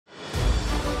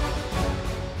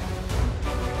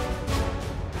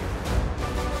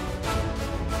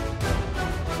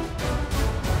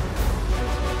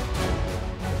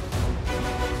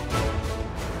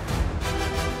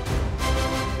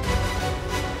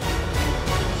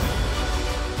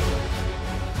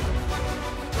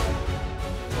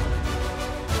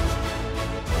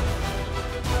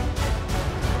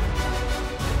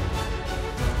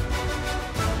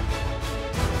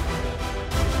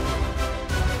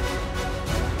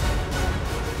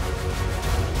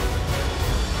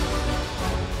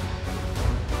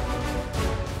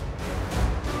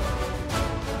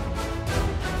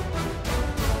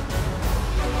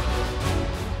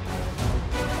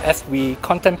as we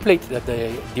contemplate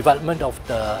the development of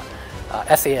the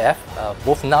SAF,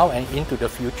 both now and into the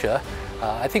future,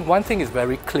 I think one thing is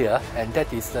very clear, and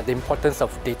that is the importance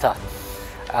of data.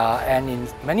 And in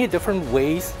many different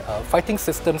ways, fighting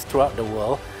systems throughout the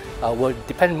world will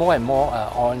depend more and more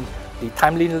on the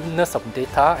timeliness of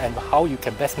data and how you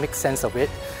can best make sense of it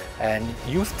and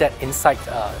use that insight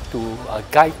to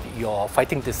guide your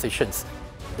fighting decisions.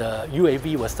 The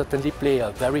UAV will certainly play a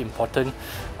very important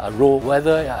role,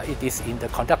 whether it is in the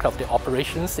conduct of the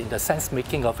operations, in the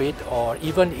sense-making of it, or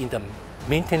even in the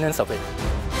maintenance of it.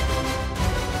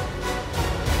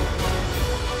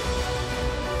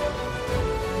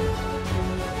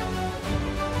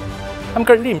 I'm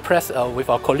greatly impressed with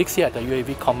our colleagues here at the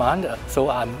UAV Command, so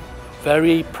I'm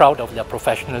very proud of their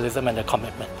professionalism and their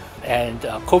commitment. And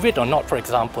COVID or not, for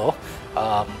example,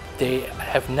 they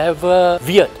have never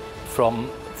veered from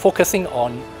focusing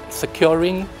on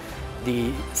securing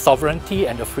the sovereignty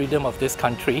and the freedom of this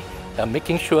country,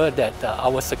 making sure that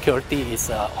our security is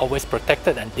always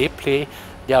protected, and they play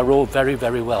their role very,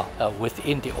 very well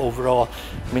within the overall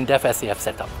MINDEF SAF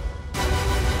setup.